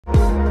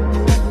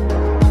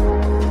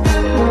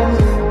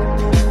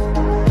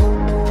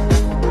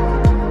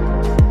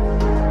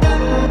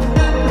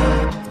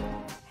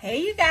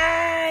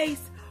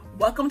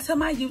welcome to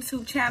my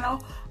YouTube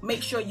channel.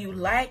 Make sure you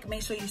like,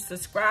 make sure you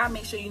subscribe,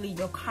 make sure you leave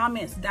your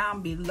comments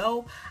down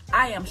below.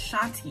 I am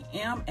Shonti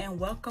M, and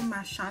welcome my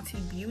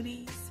Shonti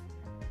Beauties.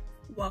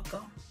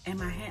 Welcome. And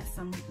my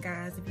handsome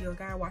guys, if you're a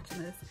guy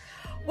watching this,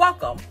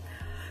 welcome.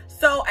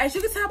 So as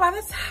you can tell by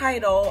the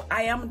title,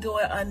 I am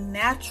doing a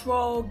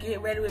natural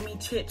get ready with me,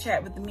 chit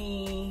chat with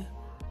me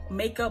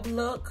makeup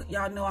look.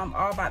 Y'all know I'm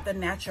all about the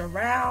natural,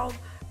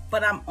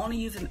 but I'm only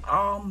using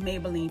all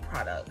Maybelline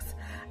products.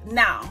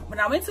 Now, when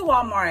I went to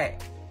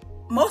Walmart,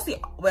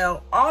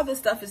 all this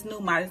stuff is new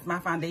minus my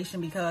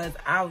foundation because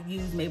I'll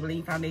use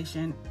Maybelline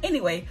foundation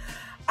anyway.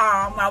 When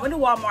I went to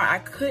Walmart, I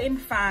couldn't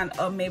find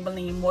a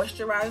Maybelline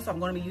moisturizer, so I'm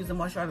going to be using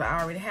moisturizer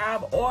I already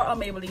have, or a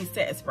Maybelline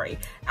setting spray.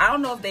 I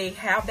don't know if they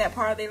have that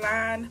part of their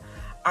line,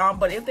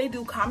 but if they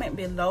do, comment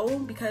below,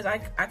 because I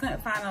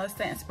couldn't find a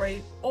setting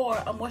spray or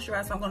a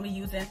moisturizer, so I'm going to be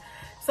using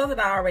something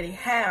that I already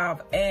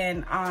have.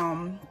 And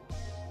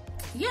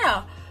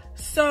yeah,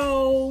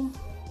 so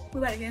we're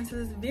about to get into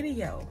this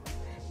video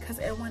because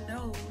everyone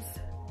knows,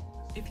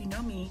 if you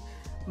know me,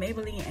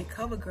 Maybelline and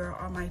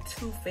CoverGirl are my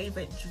two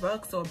favorite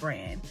drugstore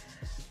brand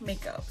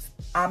makeups.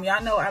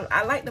 Y'all know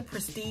I like the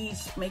prestige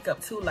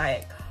makeup too,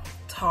 like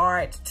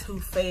Tarte, Too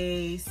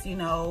Faced, you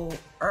know,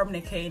 Urban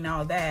Decay and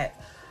all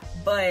that.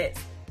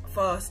 But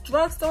for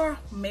drugstore,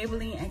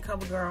 Maybelline and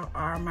CoverGirl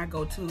are my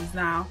go-tos.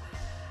 Now,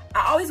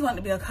 I always wanted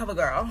to be a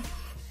CoverGirl.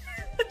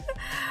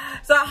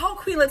 So I hope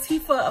Queen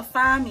Latifah will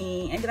find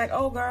me and be like,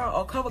 oh girl,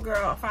 or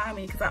CoverGirl will find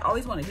me, because I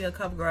always want to be a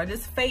CoverGirl.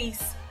 This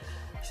face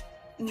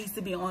needs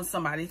to be on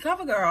somebody's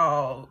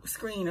CoverGirl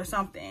screen or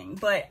something.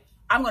 But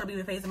I'm going to be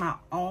the face of my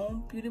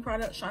own beauty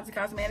product, Shonti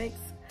Cosmetics.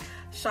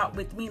 Shop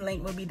with me,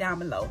 link will be down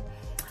below.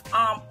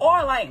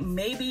 Or like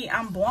maybe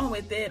I'm born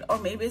with it, or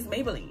maybe it's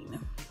Maybelline.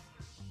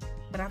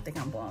 But I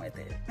think I'm born with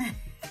it.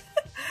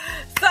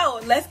 So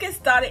let's get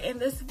started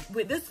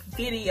with this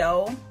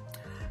video.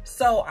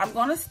 So I'm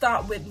going to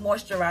start with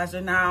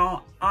moisturizer.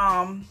 Now,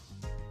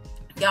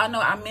 y'all know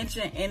I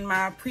mentioned in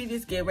my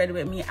previous Get Ready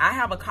With Me, I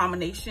have a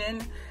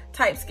combination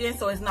type skin,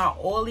 so it's not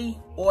oily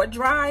or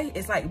dry.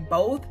 It's like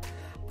both.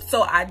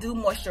 So I do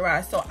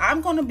moisturize. So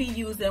I'm going to be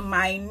using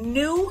my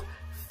new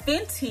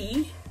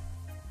Fenty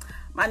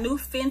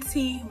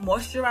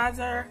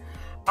moisturizer.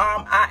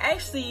 I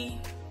actually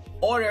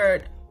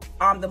ordered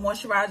the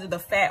moisturizer, the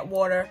fat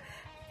water,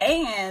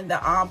 and the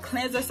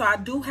cleanser. So I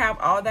do have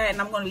all that,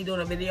 and I'm going to be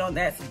doing a video on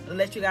that to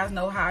let you guys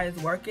know how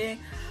it's working.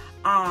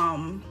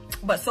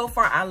 But so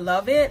far I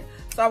love it.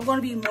 So I'm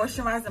going to be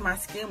moisturizing my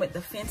skin with the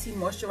Fenty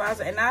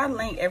moisturizer, and I'll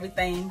link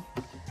everything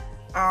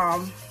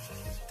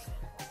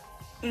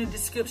in the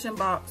description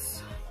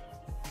box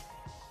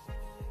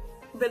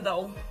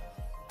below.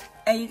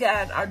 And you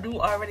guys, I do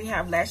already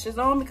have lashes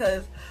on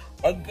because,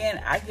 again,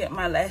 I get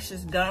my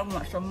lashes done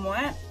once a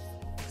month,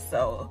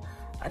 so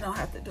I don't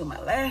have to do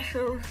my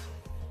lashes.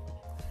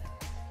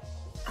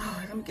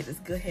 Oh, let me get this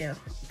good hair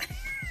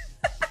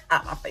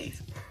out my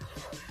face.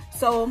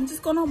 So I'm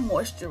just gonna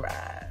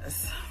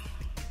moisturize.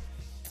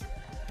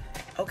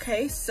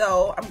 Okay,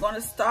 so I'm gonna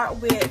start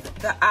with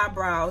the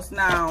eyebrows.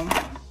 Now,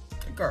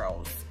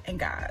 girls and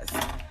guys,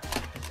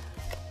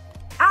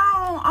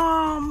 I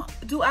don't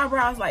do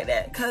eyebrows like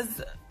that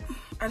because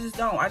I just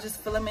don't. I just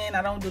fill them in.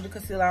 I don't do the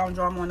concealer. I don't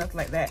draw them on, nothing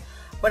like that.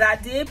 But I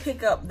did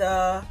pick up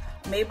the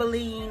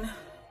Maybelline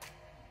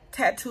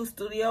Tattoo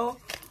Studio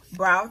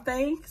brow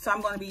thing, so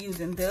I'm going to be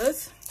using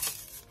this.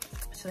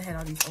 Should have had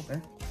all these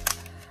open.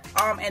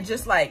 And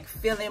just like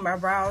fill in my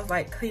brows,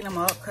 like clean them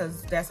up,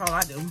 because that's all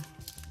I do.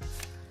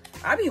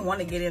 I be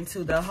wanting to get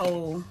into the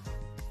whole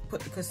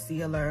put the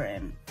concealer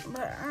and,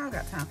 but I don't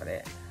got time for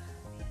that.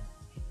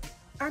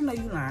 I know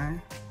you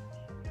lying.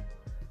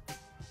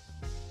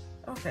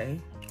 Okay,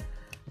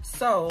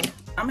 so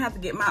I'm gonna have to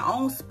get my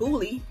own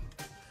spoolie,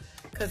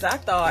 because I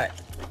thought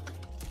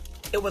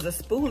it was a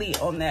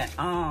spoolie on that.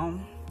 I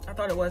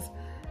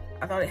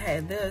thought it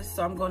had this,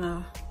 so I'm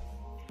gonna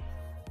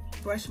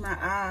brush my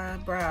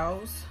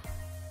eyebrows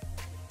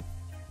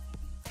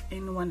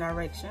in one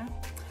direction.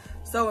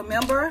 So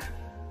remember,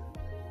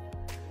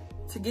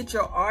 to get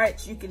your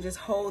arch, you can just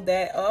hold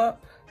that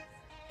up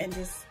and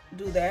just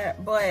do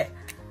that. But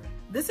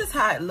this is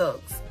how it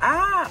looks.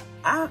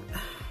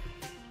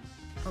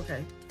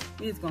 Okay,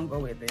 we just gonna go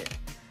with it.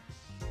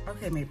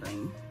 Okay,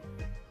 Maybelline.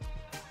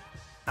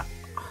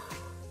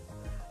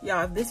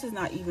 Y'all, this is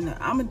not even,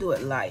 I'm gonna do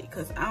it light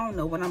because I don't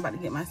know what I'm about to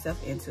get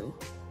myself into.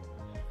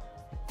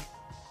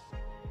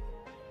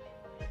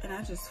 And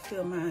I just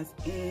fill mine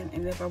in,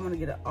 and if I want to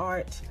get an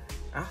arch,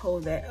 I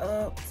hold that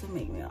up to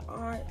make me an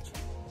arch.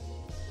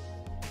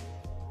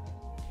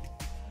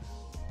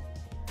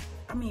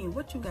 I mean,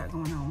 what you got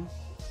going on?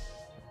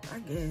 I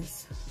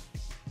guess.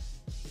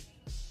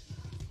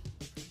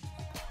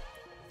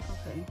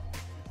 Okay.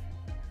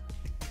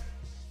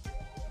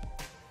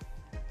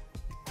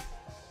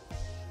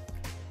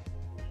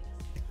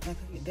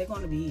 They're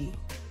going to be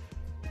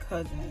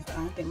cousins. I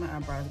don't think my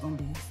eyebrows are going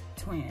to be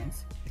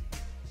twins.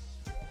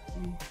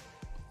 Do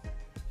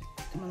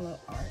my little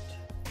arch.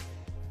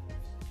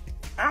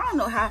 I don't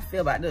know how I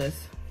feel about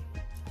this.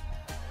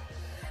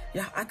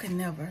 Yeah, I could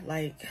never,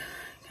 like,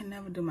 can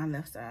never do my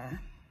left side.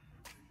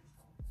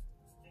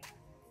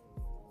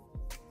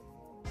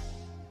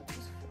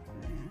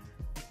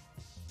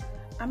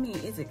 I mean,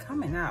 is it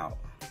coming out?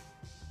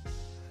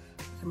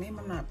 Maybe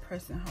I'm not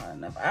pressing hard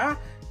enough.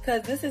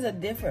 Cause this is a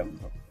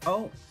different,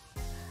 oh,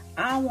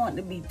 I don't want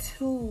to be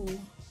too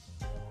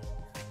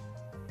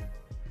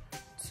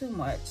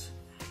much.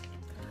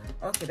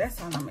 Okay, that's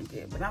all I'm gonna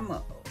get, but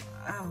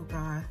oh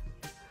God.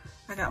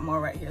 I got more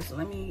right here, so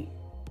let me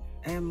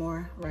add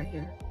more right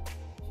here.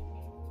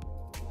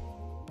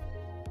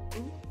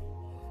 Ooh,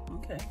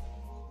 okay.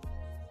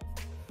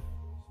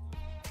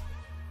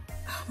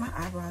 Oh, my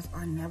eyebrows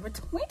are never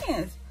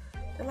twins.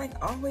 They're like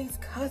always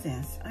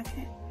cousins. I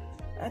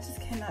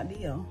just cannot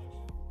deal.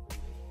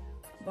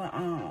 But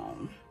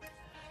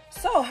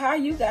so how are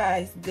you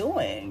guys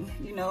doing?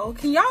 You know,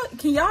 can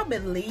y'all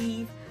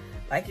believe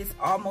like it's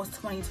almost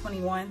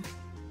 2021?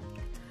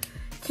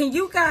 Can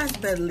you guys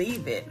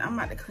believe it? I'm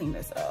about to clean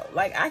this up.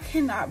 Like, I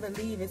cannot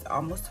believe it's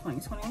almost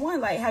 2021.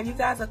 Like, have you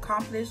guys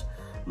accomplished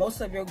most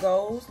of your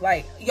goals?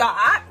 Like, y'all,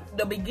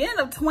 the beginning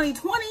of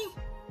 2020,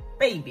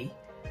 baby.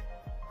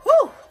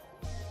 Whew.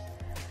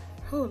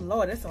 Oh,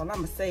 Lord, that's all I'm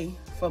going to say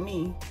for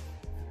me.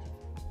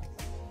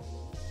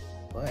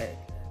 But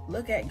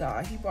look at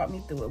God. He brought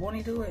me through it. Won't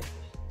he do it?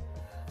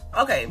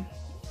 Okay.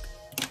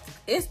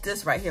 It's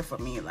this right here for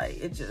me. Like,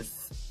 it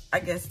just, I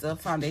guess the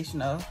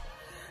foundation of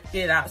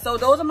get it out. So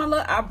those are my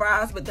little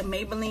eyebrows with the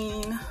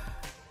Maybelline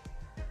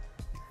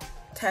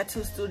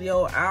Tattoo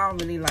Studio. I don't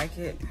really like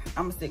it.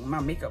 I'm gonna stick with my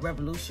Makeup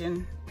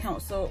Revolution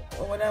pencil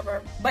or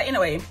whatever. But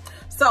anyway,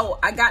 so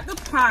I got the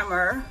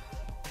primer,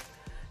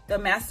 the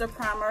Master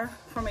Primer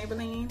from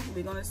Maybelline.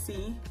 We're gonna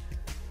see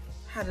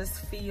how this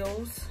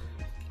feels.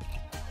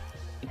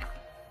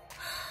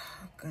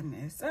 Oh,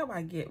 goodness, that's what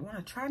I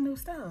wanna try new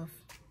stuff.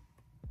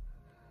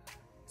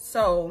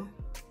 So,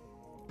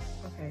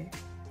 okay.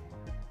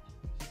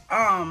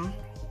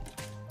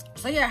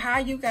 So yeah, how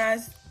you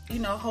guys, you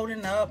know,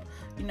 holding up?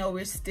 You know,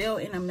 we're still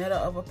in the middle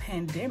of a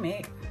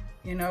pandemic,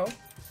 you know,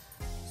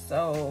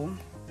 so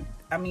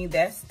I mean,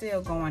 that's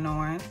still going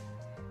on.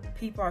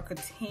 People are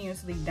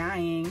continuously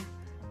dying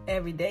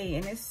every day,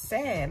 and it's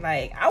sad.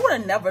 Like, I would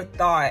have never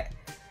thought,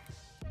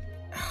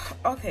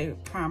 okay,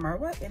 primer,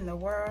 what in the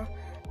world?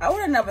 I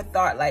would have never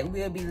thought like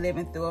we'll be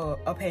living through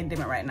a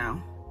pandemic right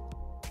now.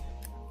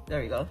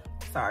 There you go.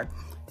 Sorry,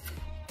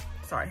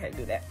 I had to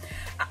do that.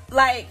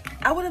 Like,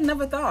 I would have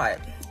never thought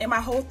in my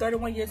whole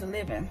 31 years of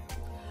living.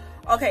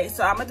 Okay,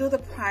 so I'm gonna do the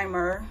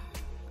primer.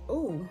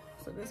 Ooh,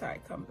 so this is how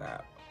it comes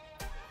out.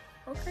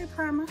 Okay,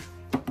 primer.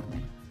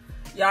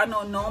 Y'all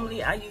know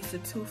normally I use the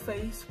Too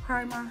Faced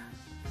primer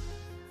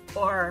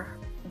or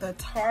the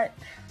Tarte.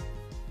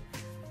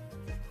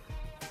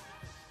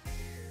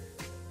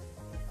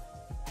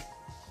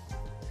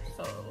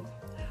 So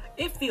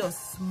it feels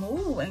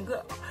smooth and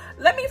good.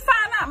 Let me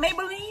find out,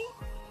 Maybelline.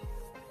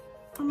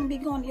 I'm gonna be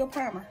going to your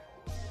primer.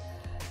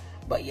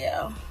 But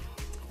yeah,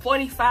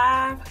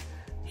 45,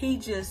 he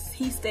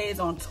stays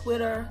on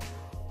Twitter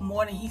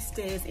more than he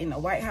stays in the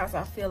White House.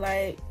 I feel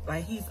like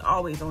he's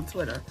always on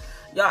Twitter.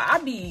 Y'all, I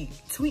be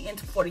tweeting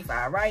to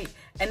 45, right?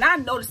 And I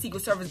know the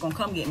Secret Service gonna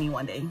come get me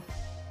one day.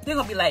 They're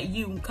gonna be like,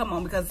 you, come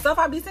on, because stuff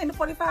I be saying to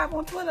 45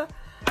 on Twitter,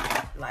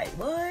 like,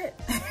 what?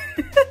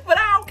 But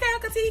I don't care,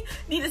 because he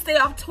need to stay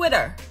off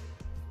Twitter.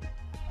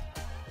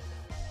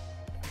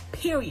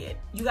 Period.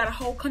 You got a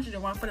whole country to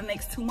run for the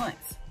next 2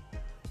 months.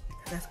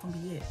 That's gonna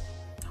be it,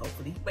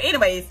 hopefully. But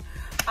anyways,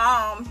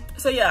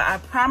 so yeah, I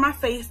prime my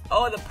face.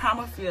 Oh, the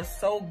primer feels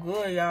so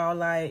good, y'all.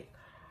 Like,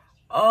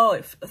 oh,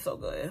 it feels so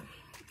good.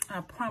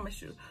 I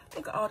promise you.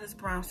 Look at all this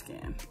brown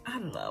skin. I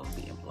love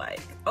being black.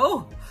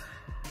 Oh,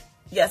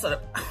 yeah. So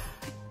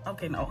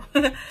okay, no.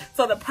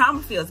 So the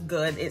primer feels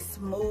good. It's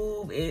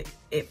smooth.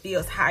 It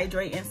feels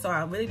hydrating. So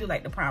I really do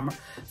like the primer.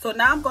 So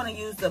now I'm gonna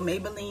use the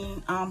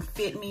Maybelline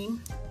Fit Me.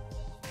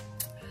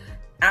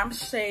 I'm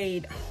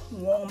shade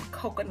Warm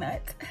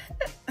Coconut.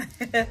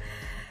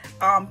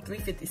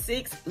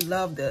 356.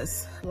 Love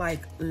this.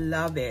 Like,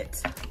 love it.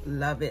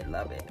 Love it,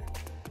 love it.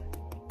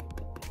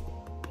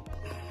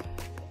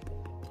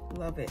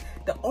 Love it.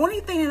 The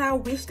only thing that I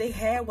wish they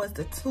had was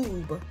the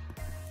tube.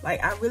 Like,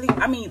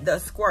 I mean the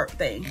squirt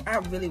thing. I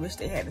really wish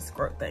they had the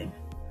squirt thing.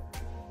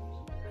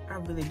 I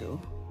really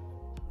do.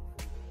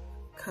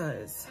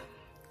 Cause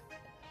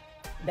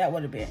that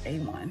would have been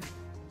A1.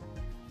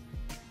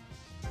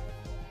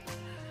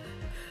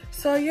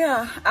 So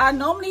yeah, I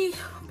normally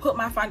put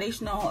my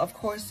foundation on, of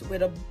course,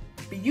 with a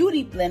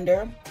beauty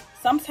blender.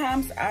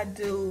 Sometimes I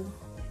do,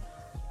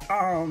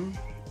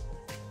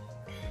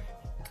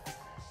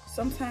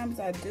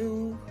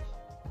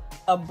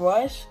 a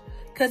brush,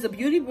 because the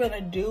beauty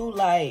blender do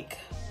like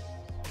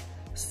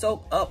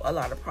soak up a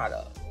lot of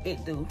product.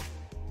 It do.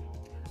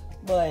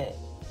 But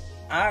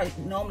I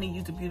normally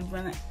use the beauty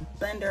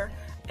blender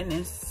and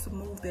then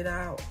smooth it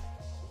out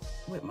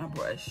with my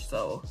brush.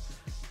 So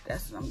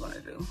that's what I'm gonna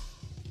do.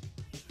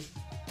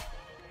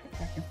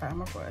 I can find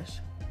my brush.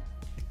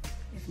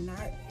 If not,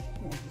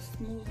 I'm gonna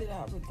smooth it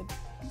out with the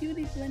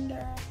beauty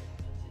blender.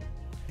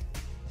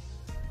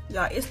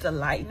 Y'all, it's the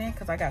lightening,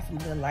 because I got some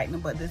good lightening,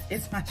 but this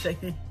is my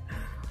shade.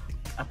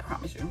 I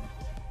promise you.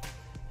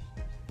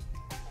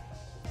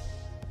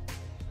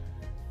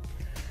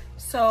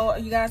 So,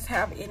 you guys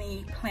have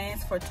any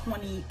plans for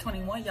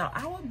 2021? Y'all,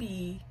 I will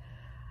be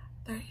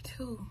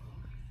 32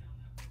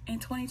 in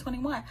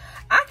 2021.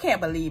 I can't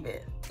believe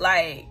it.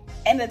 Like,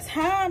 and the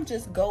time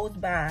just goes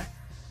by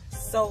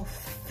so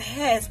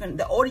fast. When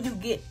the older you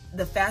get,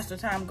 the faster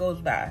time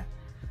goes by.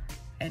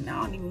 And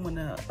I don't even want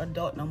to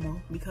adult no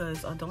more,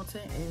 because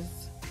adulting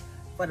is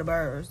for the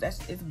birds.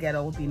 It's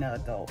ghetto being an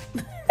adult.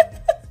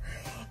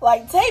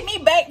 Like, take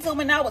me back to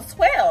when I was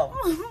 12.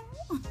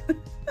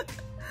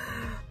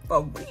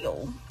 For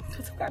real.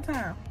 Because who got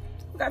time?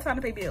 Who got time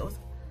to pay bills?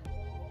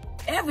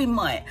 Every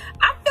month.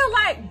 I feel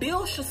like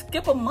bills should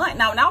skip a month.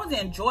 Now, when I was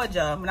in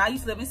Georgia, when I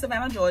used to live in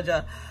Savannah,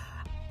 Georgia,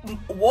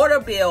 water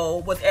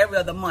bill was every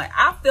other month.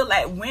 I feel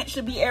like rent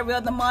should be every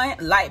other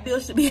month. Light bill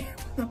should be every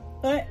other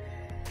month.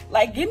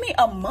 Like, give me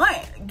a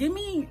month. Give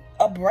me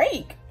a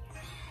break.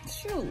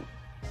 Shoot.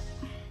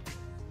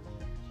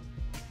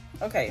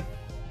 Okay.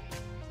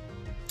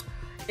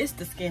 It's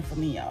the skin for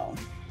me, y'all.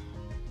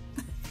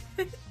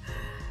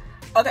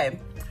 Okay,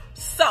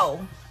 so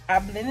I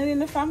blended in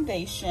the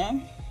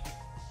foundation.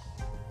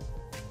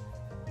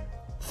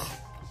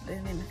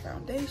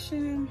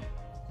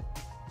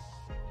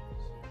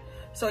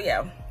 So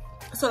yeah,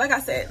 so like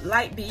I said,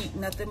 light beat,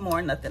 nothing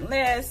more, nothing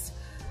less.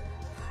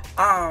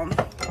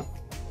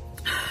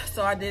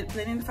 So I did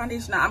blend in the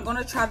foundation. Now I'm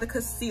gonna try the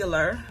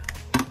concealer.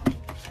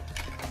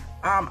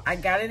 I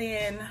got it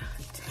in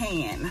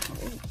tan.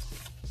 Ooh.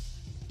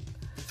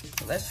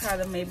 So let's try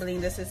the Maybelline.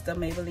 This is the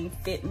Maybelline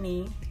Fit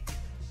Me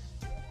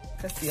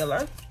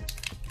concealer.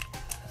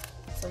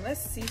 So let's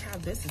see how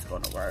this is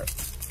gonna work.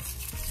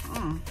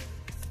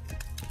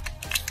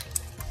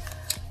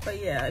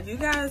 But yeah, if you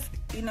guys,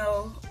 you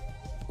know,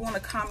 want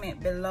to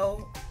comment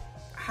below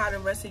how the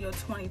rest of your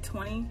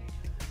 2020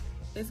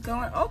 is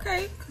going,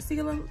 okay,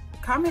 concealer,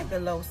 comment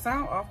below,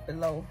 sound off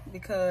below,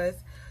 because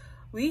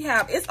we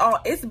have,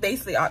 it's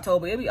basically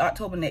October. It'll be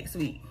October next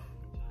week.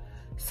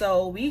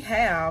 So we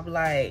have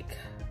like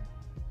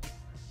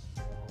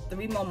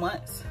 3 more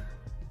months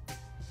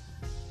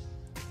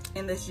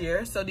in this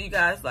year. So do you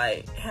guys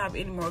like have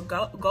any more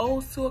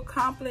goals to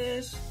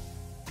accomplish?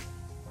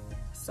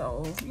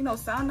 So, you know,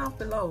 sound off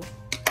below.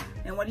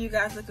 And what are you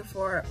guys looking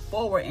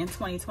forward in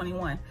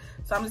 2021?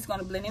 So I'm just going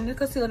to blend in the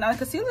concealer. Now the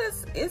concealer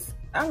is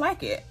I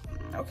like it.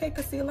 Okay,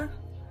 concealer.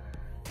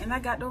 And I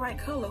got the right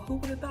color. Who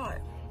would have thought?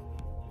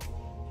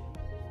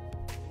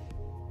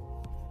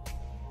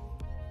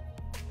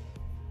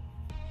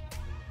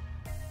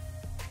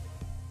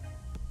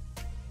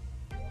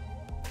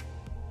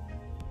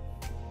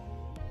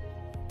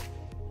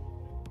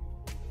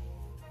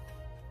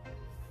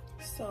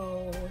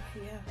 So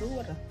yeah, who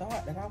would have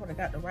thought that I would have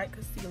got the right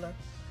concealer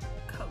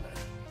color?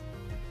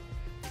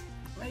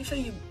 Make sure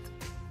you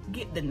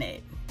get the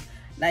net.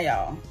 Now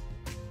y'all,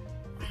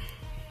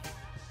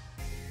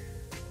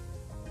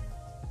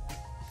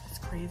 it's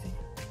crazy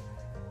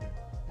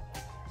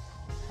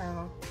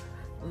how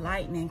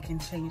lightning can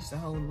change the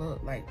whole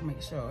look. Like,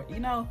 make sure, you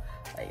know,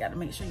 like, you gotta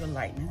make sure your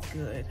lighting's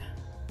good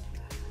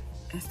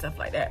and stuff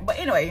like that. But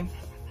anyway,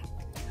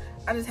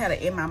 I just had an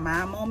in my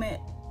mind moment,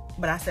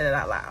 but I said it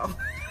out loud.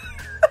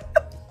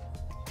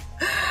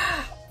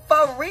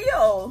 For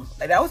real.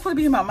 Like, that was supposed to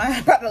be in my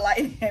mind about the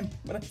lighting,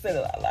 but I said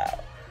it out loud.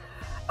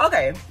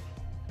 Okay.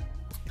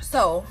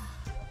 So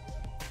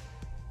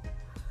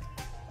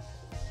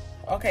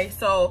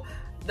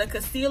the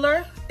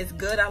concealer is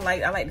good. I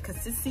like the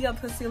consistency of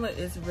the concealer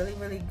is really,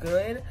 really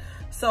good.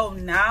 So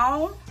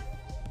now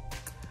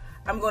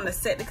I'm going to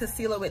set the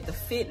concealer with the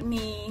Fit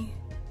Me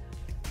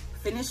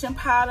finishing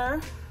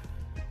powder.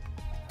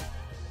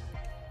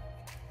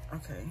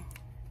 Okay.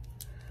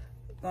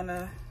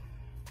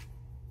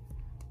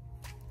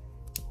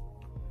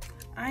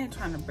 I ain't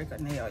trying to break a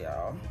nail,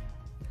 y'all.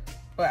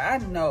 But I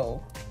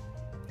know.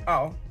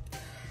 Oh.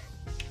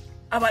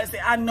 I'm about to say,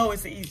 I know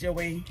it's an easier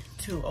way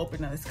to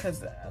open this,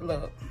 because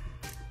look,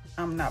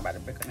 I'm not about to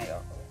break a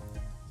nail.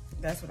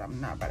 That's what I'm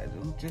not about to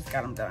do. Just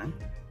got them done.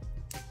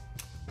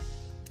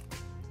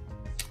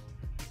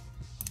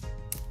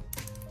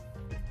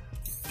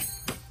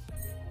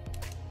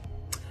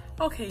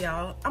 Okay,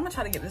 y'all, I'm gonna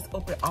try to get this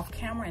open off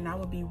camera and I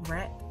will be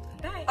right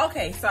back.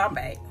 Okay, so I'm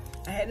back.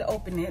 I had to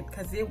open it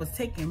because it was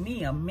taking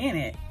me a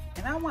minute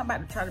and I wasn't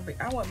about to try to break,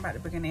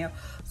 a nail.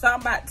 So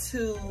I'm about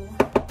to,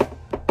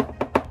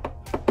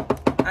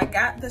 I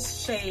got the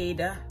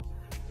shade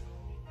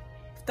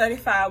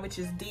 35, which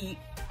is deep,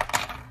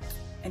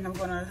 and I'm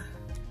gonna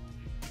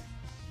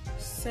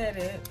set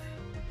it.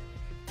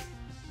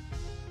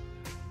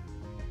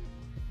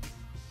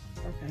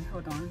 Okay,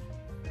 hold on.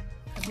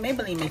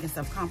 Maybelline making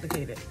stuff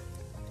complicated.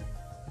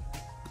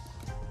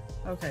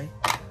 Okay,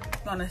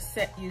 I'm gonna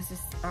use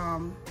this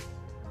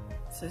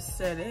to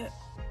set it.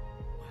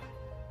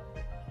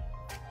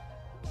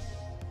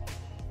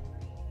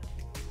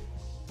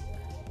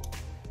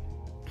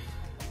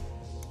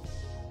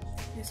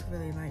 It's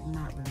really like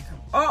not really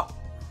coming. Oh,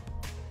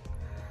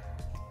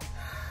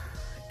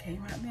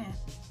 Came right then.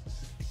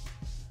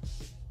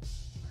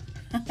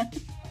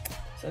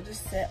 So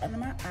just set under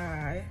my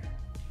eye.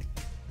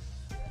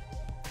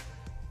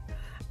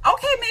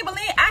 Okay,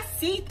 Maybelline,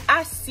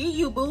 I see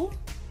you, boo.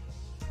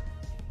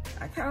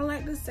 I kind of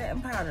like this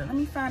setting powder. Let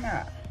me find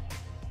out.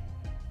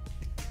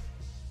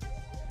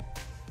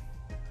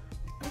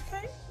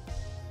 Okay.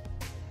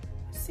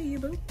 See you,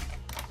 boo.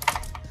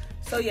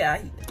 So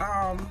yeah,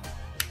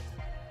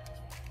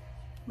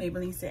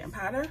 Maybelline setting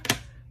powder.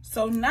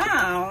 So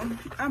now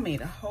I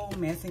made a whole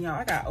mess, and y'all,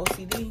 I got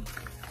OCD,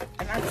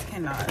 and I just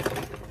cannot. I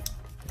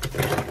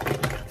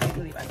can't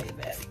believe I did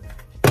that.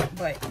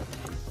 But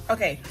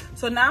okay,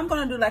 so now I'm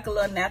gonna do like a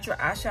little natural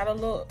eyeshadow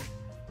look.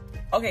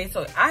 Okay,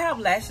 so I have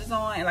lashes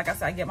on, and like I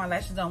said, I get my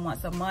lashes on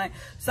once a month.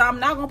 So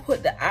I'm not gonna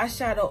put the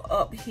eyeshadow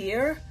up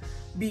here,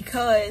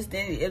 because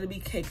then it'll be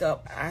cake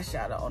up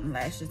eyeshadow on the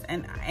lashes,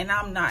 and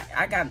I'm not.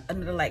 I got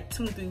another like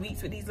 2 to 3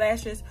 weeks with these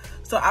lashes,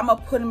 so I'm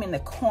gonna put them in the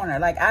corner.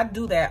 Like I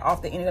do that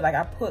off the end. Like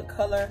I put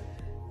color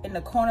in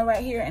the corner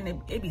right here, and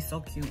it'd be so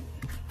cute.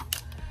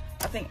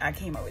 I think I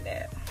came up with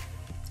that.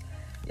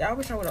 Y'all,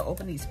 wish I would have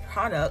opened these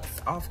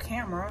products off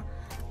camera,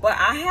 but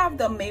I have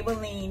the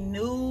Maybelline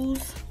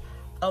News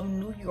of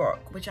New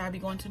York, which I'll be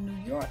going to New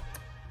York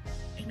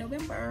in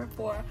November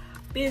for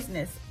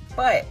business.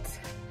 But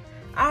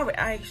I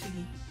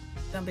actually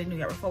done been in New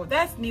York before.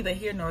 That's neither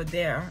here nor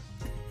there.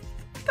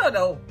 Don't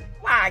know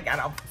why I got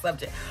off the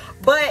subject,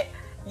 but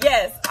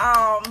yes,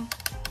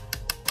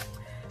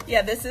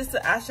 yeah, this is the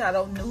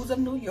eyeshadow News of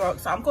New York.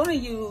 So I'm gonna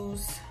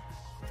use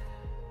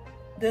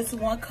this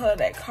one color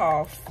that's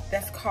called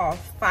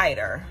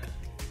Fighter.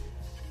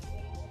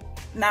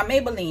 Now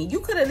Maybelline, you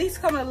could at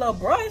least come with a little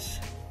brush,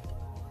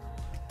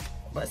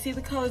 but see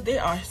the colors, they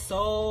are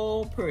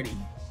so pretty.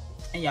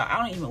 And y'all, I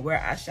don't even wear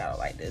eyeshadow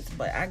like this,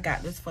 but I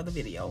got this for the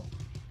video.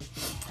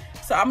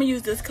 So I'm gonna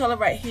use this color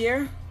right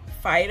here,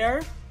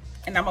 Fighter,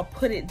 and I'm gonna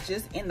put it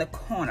just in the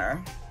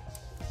corner.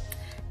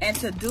 And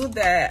to do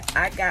that,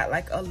 I got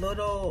like a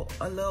little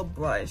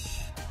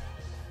brush,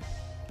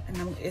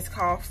 and it's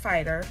called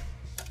Fighter.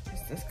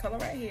 It's this color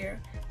right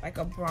here, like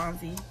a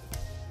bronzy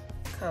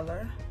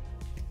color.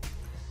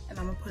 And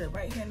I'm gonna put it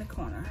right here in the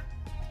corner.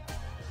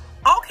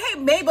 Okay,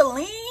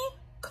 Maybelline,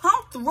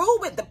 come through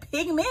with the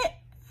pigment.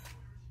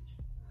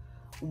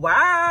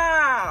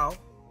 Wow.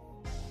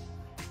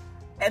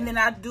 And then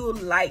I do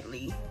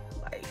lightly,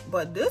 like,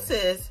 but this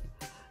is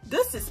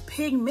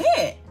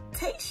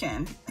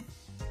pigmentation.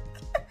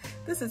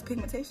 This is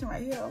pigmentation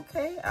right here.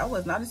 Okay, I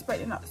was not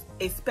expecting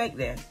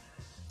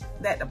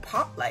that to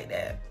pop like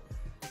that.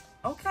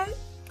 Okay,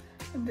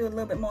 and do a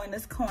little bit more in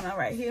this corner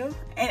right here,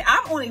 and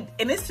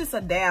it's just a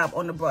dab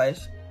on the brush.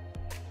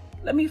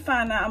 Let me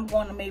find out. I'm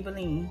going to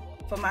Maybelline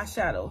for my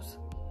shadows.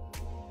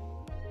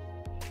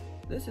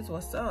 This is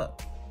what's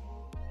up.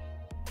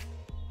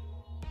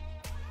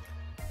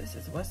 This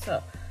is what's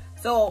up.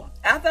 So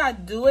after I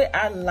do it,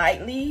 I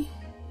lightly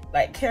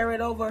like carry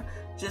it over,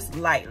 just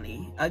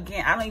lightly.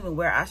 Again, I don't even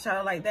wear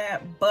eyeshadow like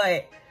that,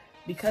 but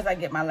because I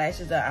get my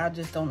lashes up, I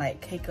just don't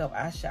like cake up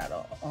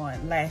eyeshadow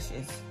on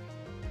lashes.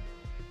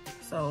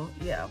 So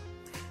yeah,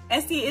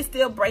 and see, it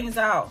still brings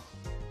out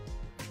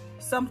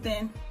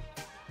something.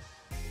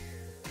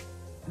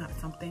 Not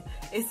something.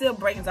 It still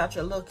brings out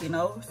your look, you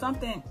know,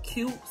 something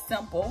cute,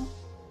 simple.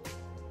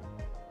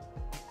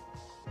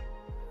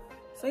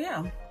 So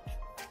yeah.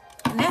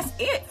 And that's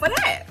it for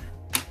that.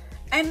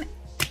 And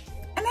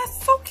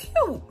that's so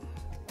cute.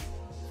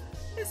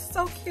 It's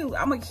so cute.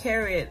 I'm gonna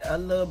carry it a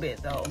little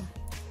bit though.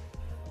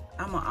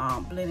 I'm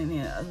gonna blend it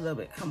in a little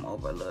bit, come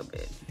over a little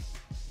bit.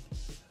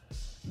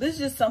 This is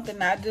just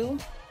something I do.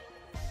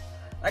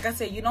 Like I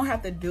said, you don't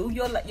have to do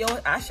your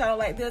eyeshadow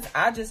like this.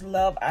 I just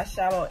love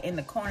eyeshadow in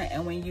the corner,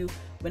 and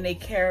when they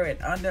carry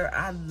it under,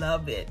 I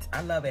love it.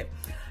 I love it.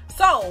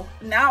 So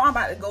now I'm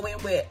about to go in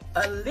with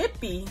a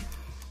lippy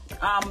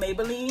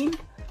Maybelline.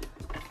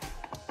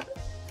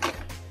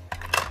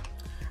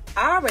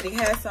 I already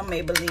had some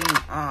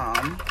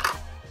Maybelline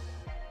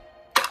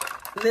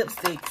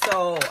lipstick,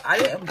 so I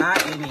didn't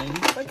buy any.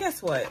 But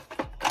guess what?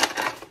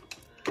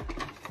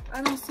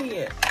 I don't see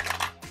it.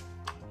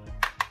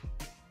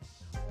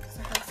 Because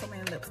I have so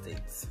many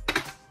lipsticks.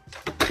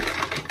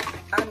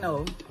 I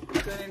know.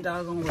 Good and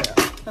doggone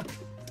well.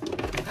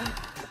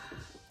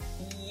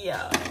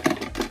 Yeah.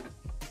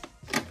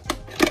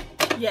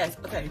 Yes,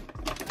 okay.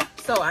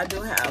 So I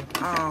do have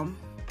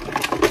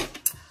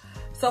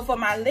so for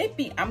my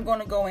lippy, I'm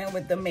gonna go in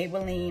with the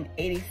Maybelline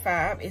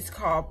 85. It's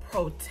called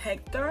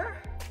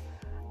Protector.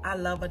 I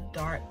love a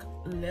dark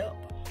lip,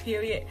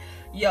 period.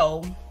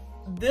 Yo,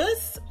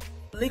 this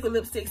liquid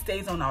lipstick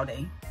stays on all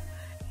day.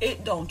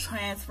 It don't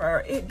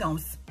transfer, it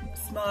don't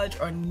smudge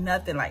or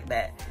nothing like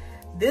that.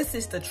 This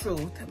is the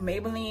truth.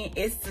 Maybelline,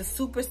 it's the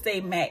Super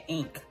Stay Matte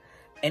Ink,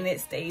 and it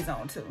stays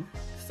on too.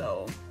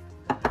 So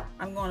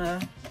I'm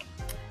gonna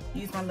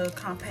use my little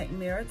compact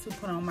mirror to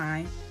put on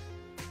my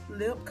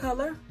lip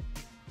color.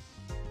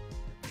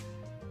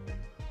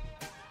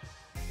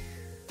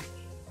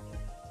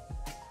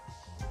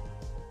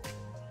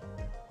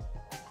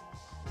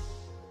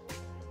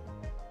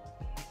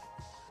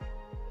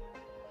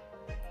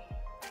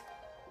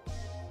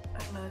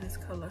 love this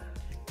color.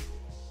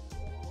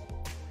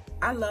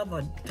 I love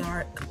a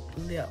dark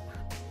lip.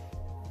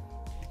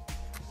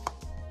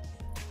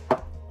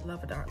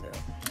 Love a dark lip.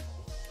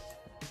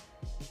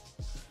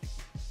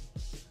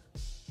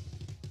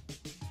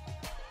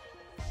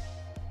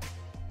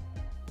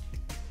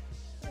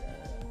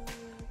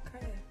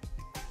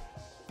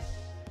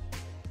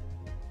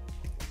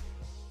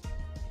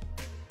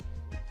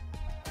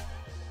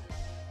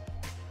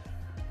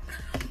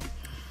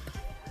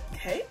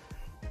 Okay.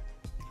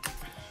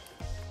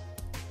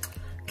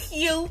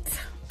 Cute.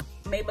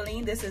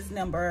 Maybelline, this is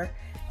number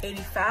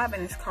 85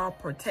 and it's called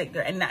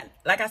Protector. And not,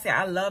 like I said,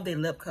 I love their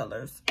lip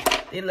colors.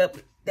 They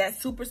look, that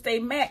Super Stay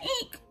Matte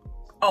ink.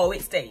 Oh,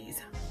 it stays.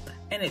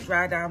 And it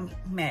dry down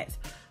matte.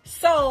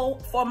 So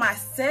for my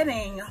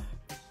setting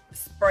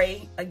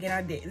spray, again,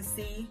 I didn't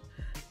see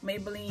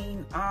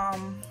Maybelline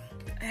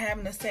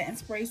having a setting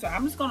spray. So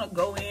I'm just gonna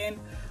go in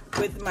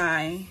with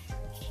my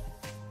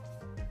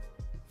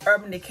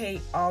Urban Decay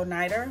All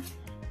Nighter.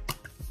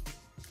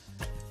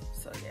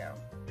 So yeah.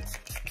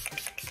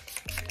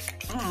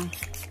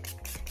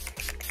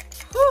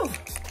 Whew.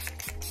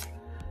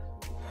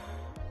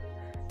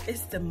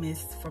 It's the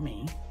mist for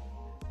me.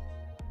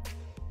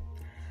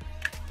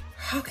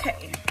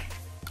 Okay.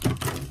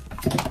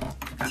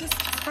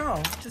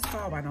 Just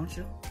fall, why don't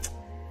you?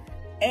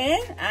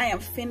 And I am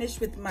finished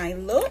with my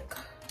look.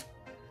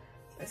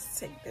 Let's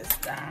take this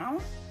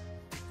down.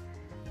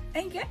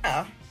 And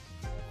yeah.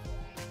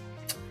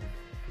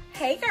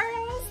 Hey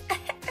girls.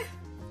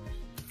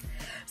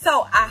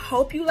 So I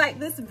hope you like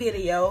this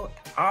video.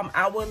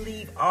 I will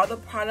leave all the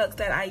products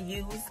that I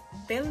use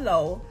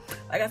below.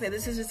 Like I said,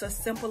 this is just a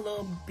simple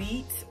little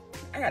beat.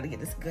 I gotta get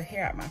this good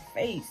hair out my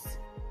face.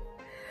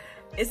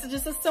 It's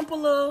just a simple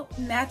little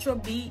natural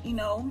beat, you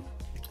know.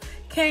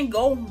 Can't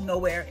go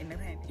nowhere in the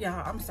pan.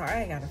 Y'all, I'm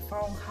sorry, I got a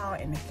phone call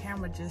and the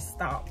camera just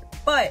stopped.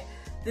 But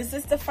this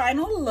is the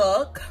final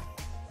look.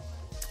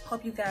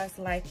 Hope you guys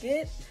like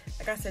it.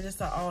 Like I said, just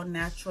an all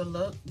natural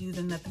look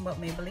using nothing but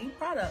Maybelline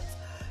products.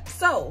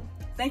 So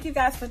thank you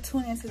guys for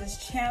tuning into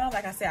this channel.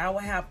 Like I said, I will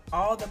have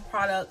all the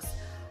products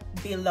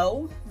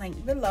below,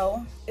 link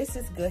below. It's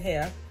just good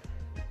hair.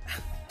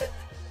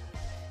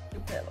 You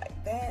put it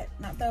like that,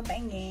 not the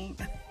banging.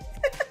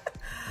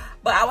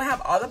 But I will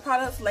have all the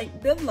products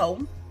linked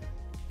below.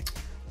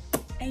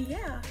 And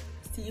yeah,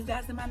 see you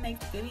guys in my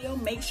next video.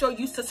 Make sure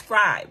you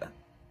subscribe.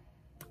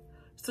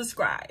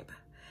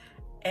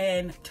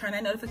 And turn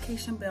that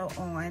notification bell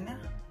on,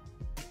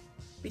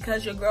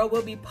 because your girl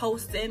will be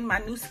posting. My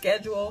new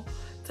schedule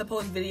to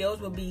post videos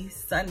will be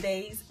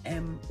Sundays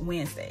and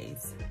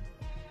Wednesdays.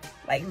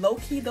 Like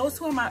low-key, those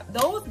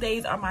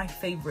days are my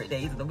favorite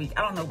days of the week.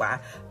 I don't know why.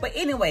 But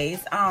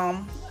anyways,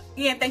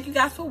 yeah, thank you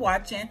guys for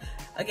watching.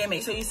 Again,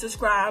 make sure you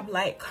subscribe,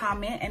 like,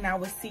 comment, and I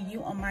will see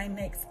you on my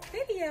next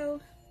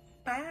video.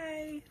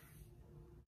 Bye.